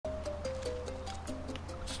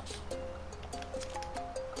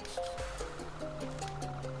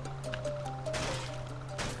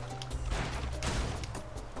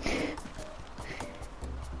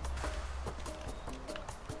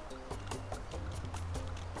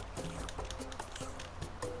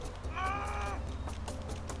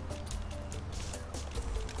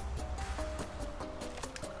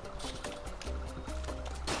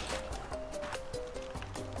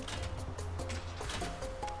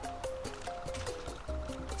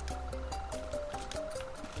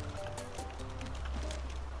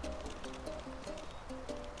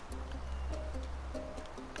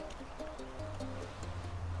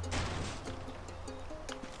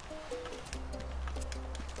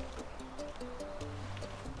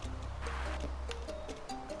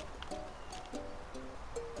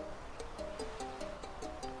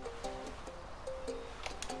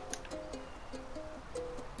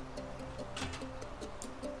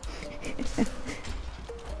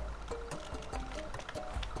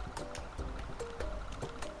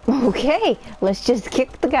Okay, let's just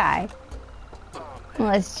kick the guy.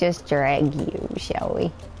 Let's just drag you, shall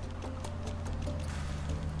we?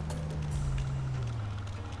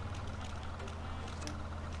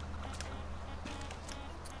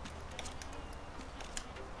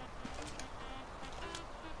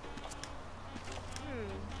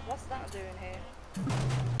 What's that doing here?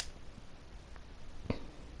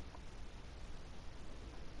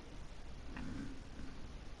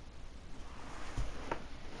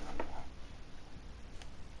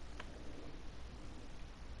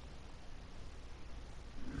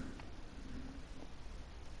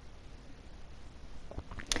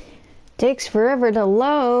 Takes forever to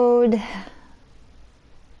load.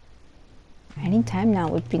 Anytime now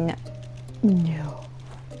would be no.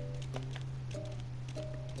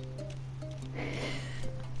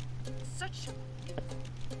 Such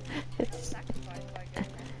sacrifice by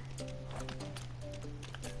getting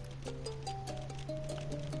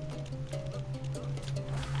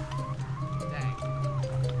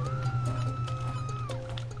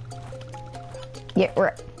Get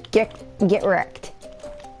wrecked. Get wrecked.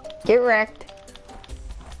 Get wrecked.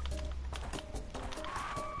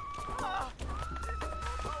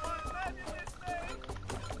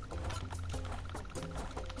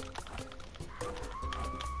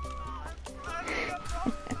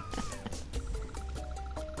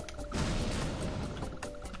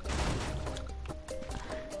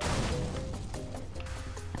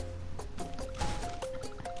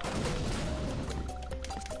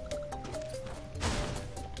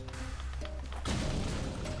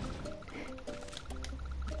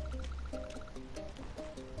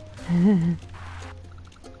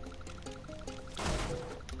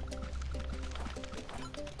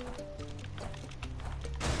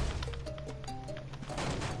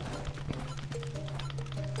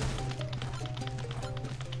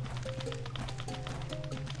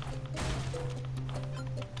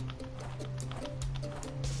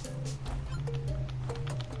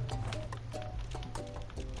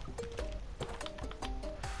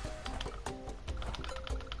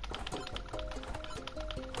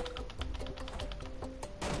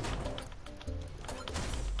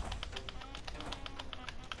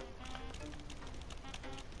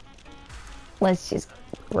 Let's just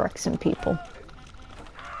wreck some people.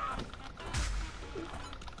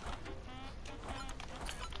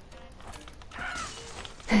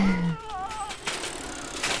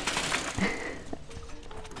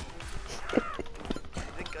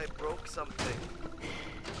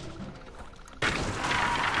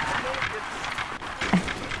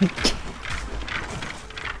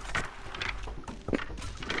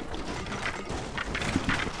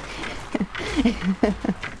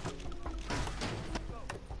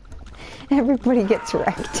 Everybody gets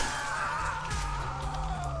wrecked.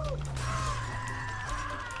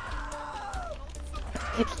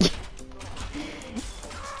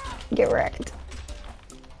 Get wrecked.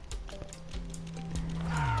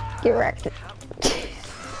 Get wrecked.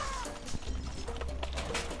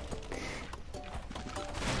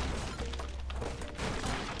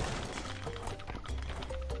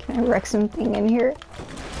 Can I wreck something in here?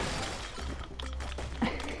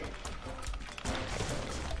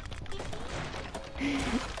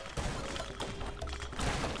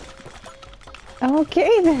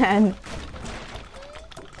 Okay then.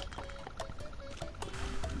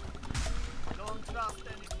 Don't trust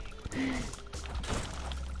anything.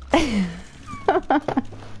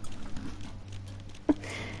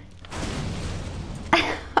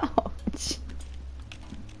 Ouch.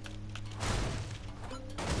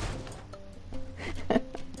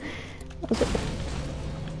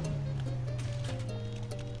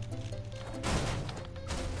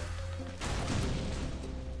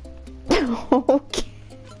 Okay.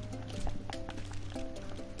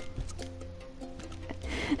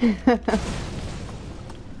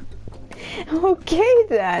 Okay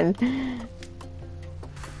then.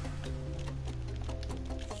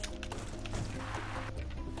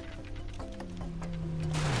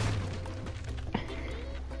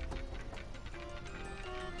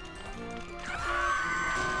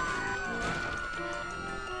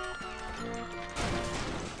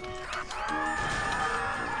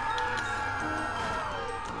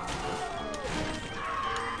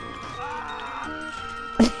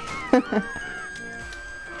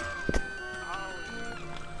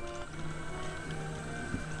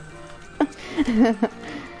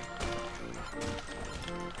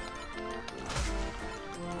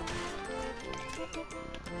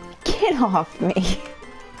 Get off me.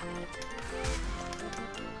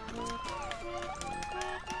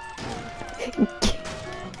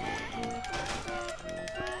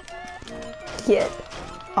 Get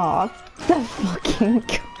off the fucking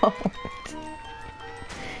goat.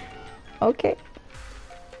 Okay.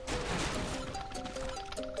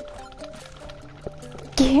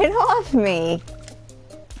 Get off me!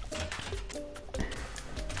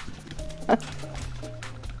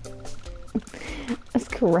 Let's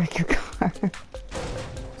correct your car.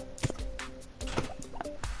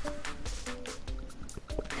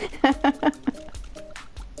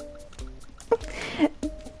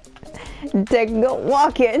 Dick, go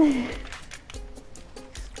walking.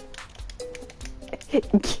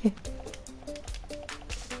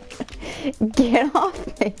 Get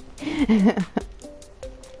off me.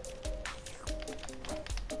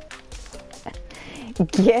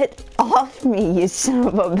 Get off me, you son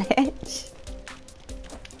of a bitch.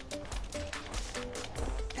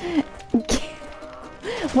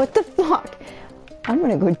 What the fuck? I'm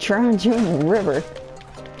gonna go drown you in the river.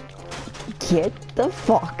 Get the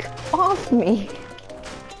fuck off me.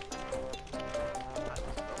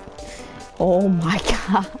 Oh my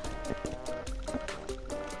god.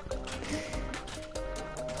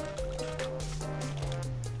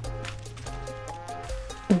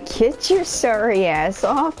 Get your sorry ass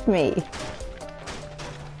off me.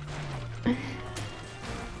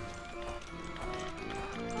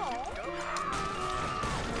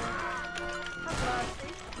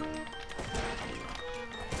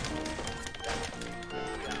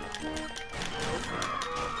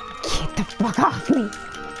 Get the fuck off me.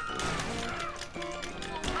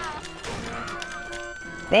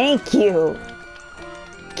 Thank you.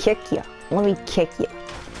 Kick you. Let me kick you.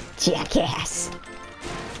 Jackass.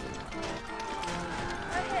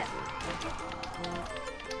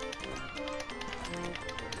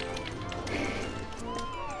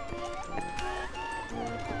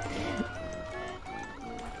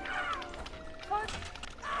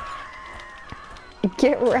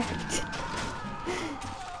 Get wrecked.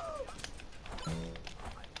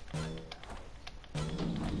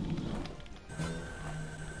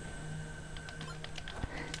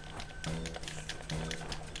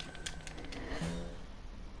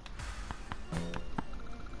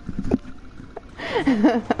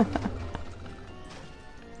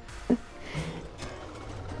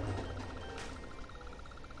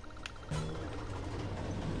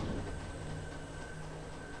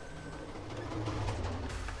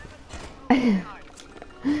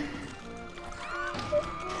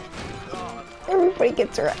 Everybody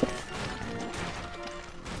gets wrecked.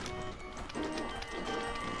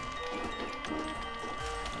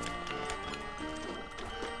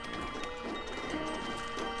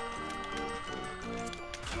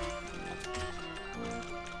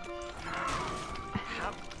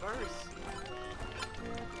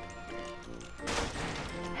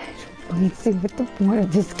 Let me see what the point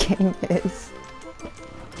of this game is.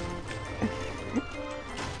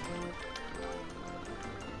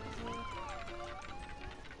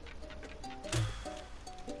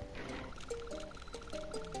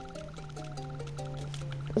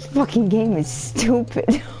 This fucking game is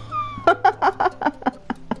stupid.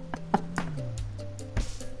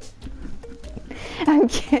 I'm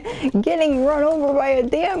getting run over by a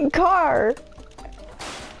damn car.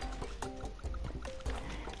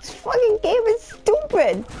 This fucking game is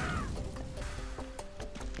stupid.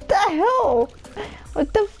 What the hell?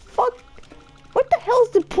 What the fuck? What the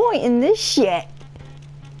hell's the point in this shit?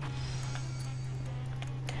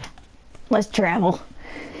 Let's travel.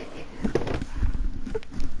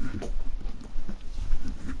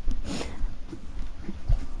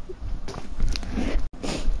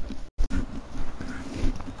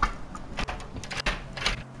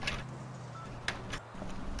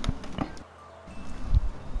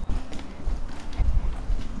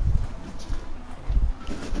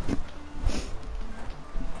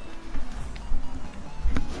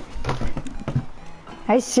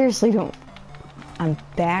 I seriously don't. I'm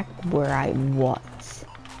back where I was.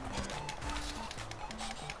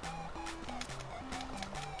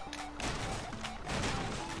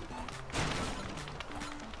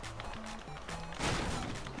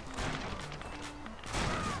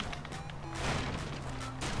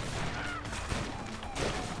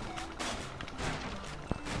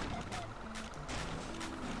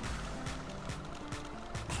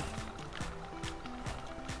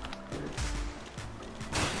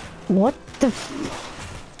 What the f-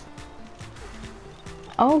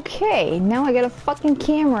 Okay, now I got a fucking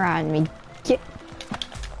camera on me. Get...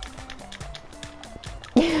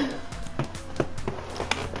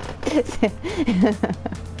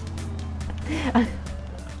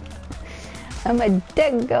 I'm a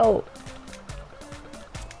dead goat.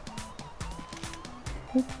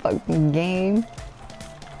 Fucking game.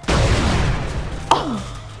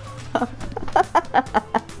 Oh. I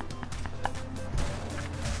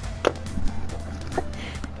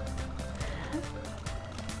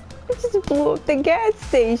just blew up the gas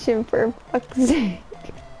station for fuck's sake.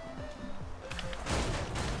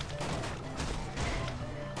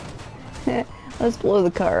 Let's blow the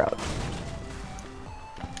car up.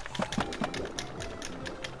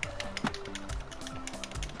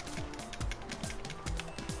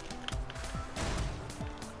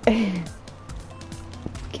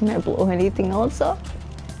 Can I blow anything else up?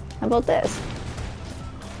 How about this?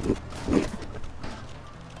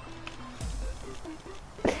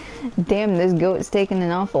 Damn, this goat's taking an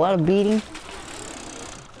awful lot of beating.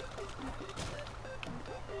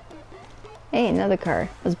 Hey, another car.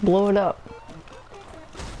 Let's blow it up.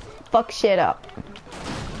 Fuck shit up.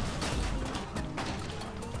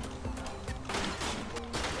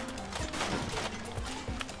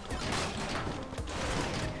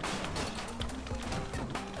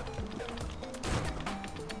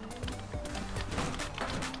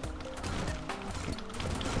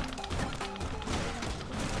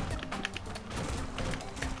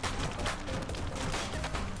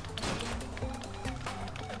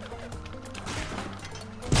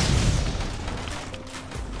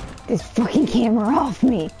 This fucking camera off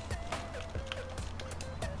me.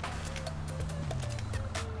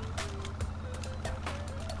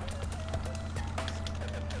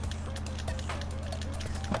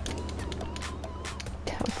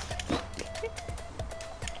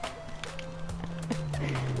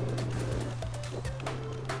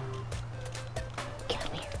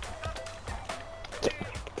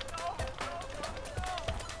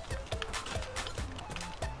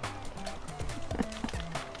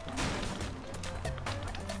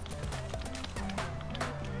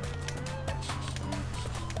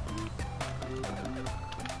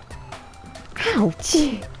 Ouch!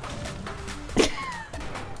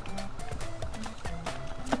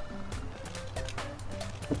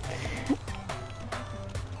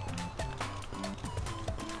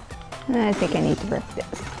 I think I need to rip this.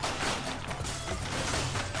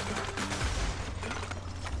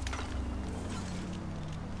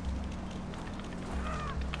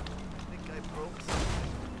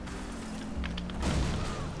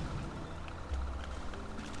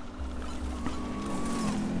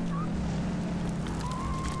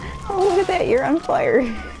 Oh, look at that, you're on fire.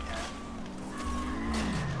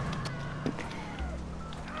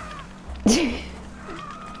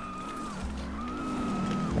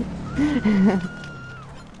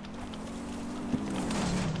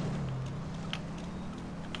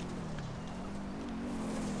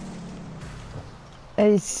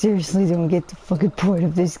 I seriously don't get the fucking point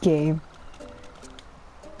of this game.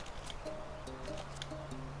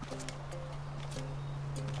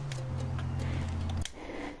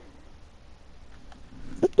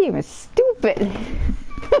 This game is stupid.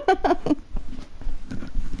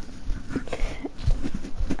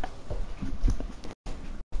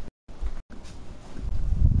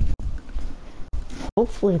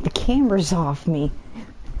 Hopefully the camera's off me.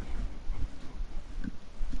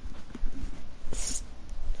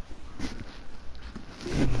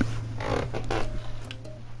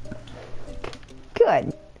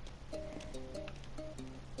 Good.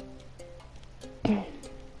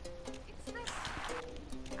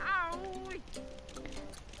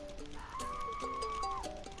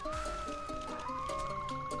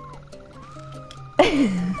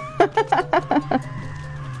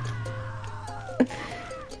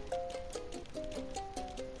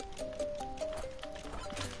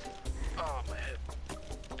 Oh, my head.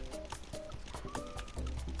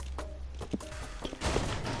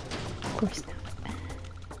 Of course not.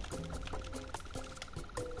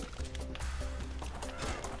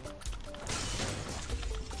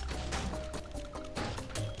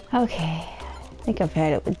 Okay, I think I've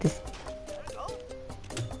had it with this.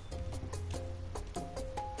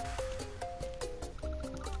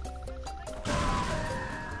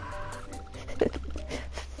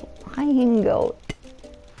 Flying goat.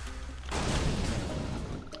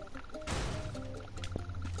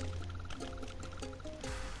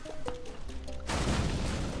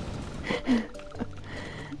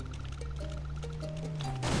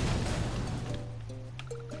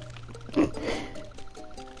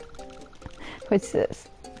 What's this?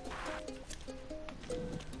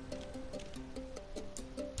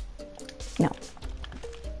 No.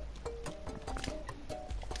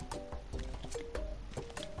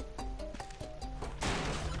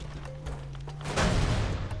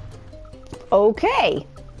 Okay.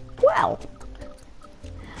 Well.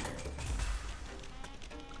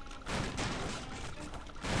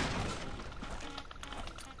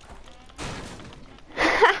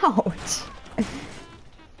 Ouch.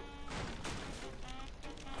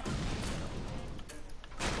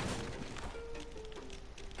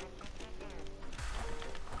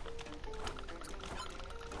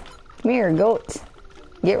 Come here, goats.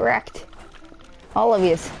 Get wrecked. All of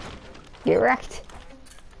yous. Get wrecked.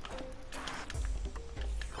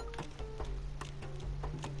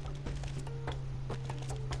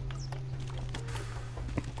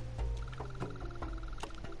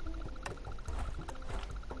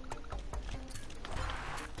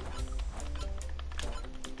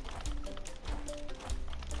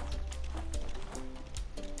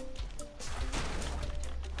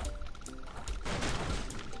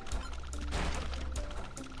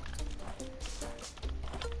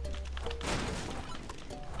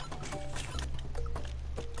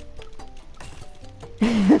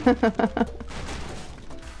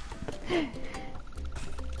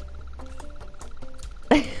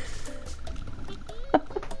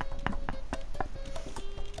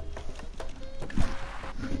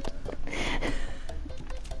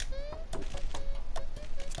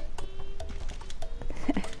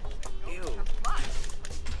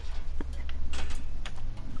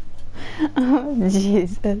 Oh,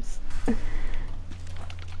 Jesus.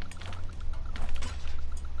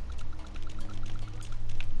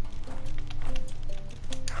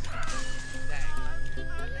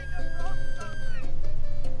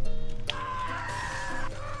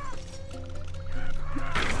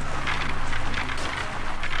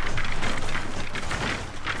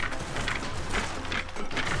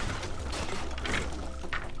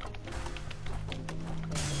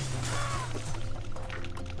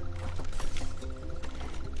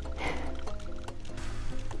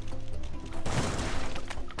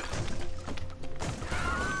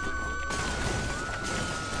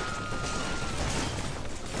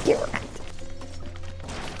 Get wrecked.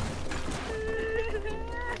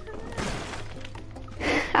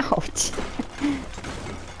 Ouch.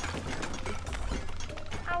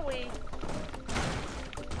 Owie.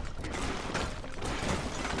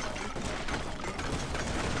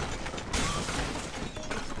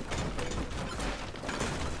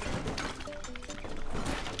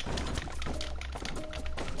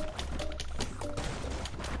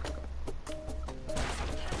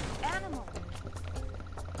 Animal.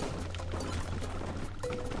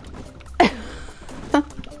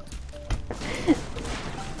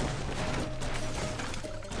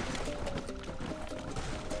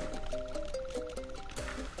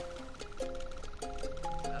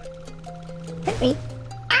 Hit me.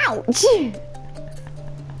 Ouch!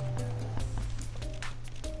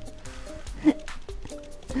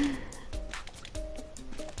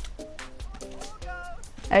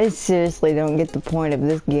 I seriously don't get the point of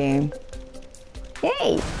this game.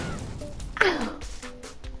 Yay! Ow.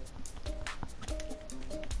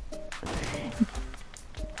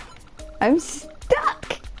 I'm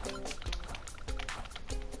stuck!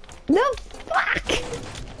 The fuck?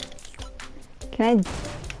 Can I...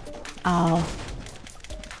 Oh.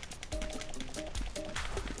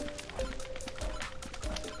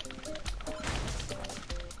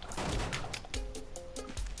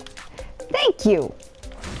 Thank you!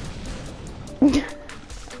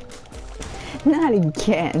 Not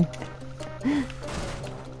again.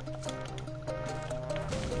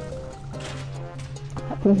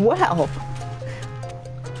 Well.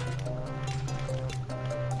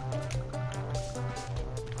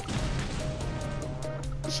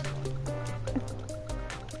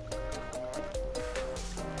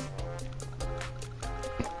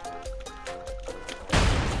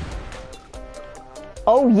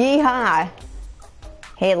 Oh, yeehaw!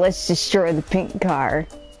 Hey, let's destroy the pink car.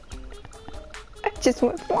 I just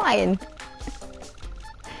went flying.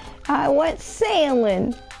 I went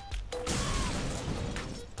sailing.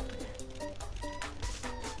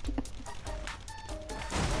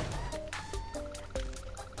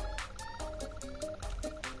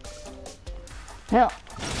 Well,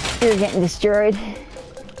 you're getting destroyed.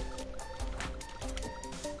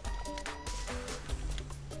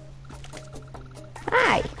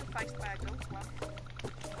 Hi.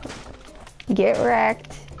 Get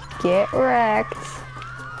wrecked. Get wrecked.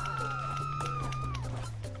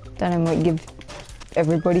 Thought I might give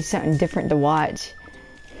everybody something different to watch.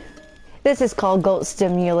 This is called Goat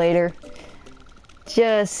Stimulator.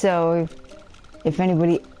 Just so if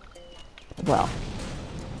anybody... Well.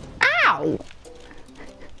 Ow!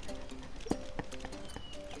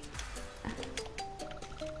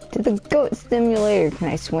 To the Goat Stimulator. Can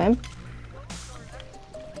I swim?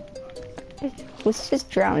 Let's just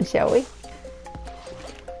drown, shall we?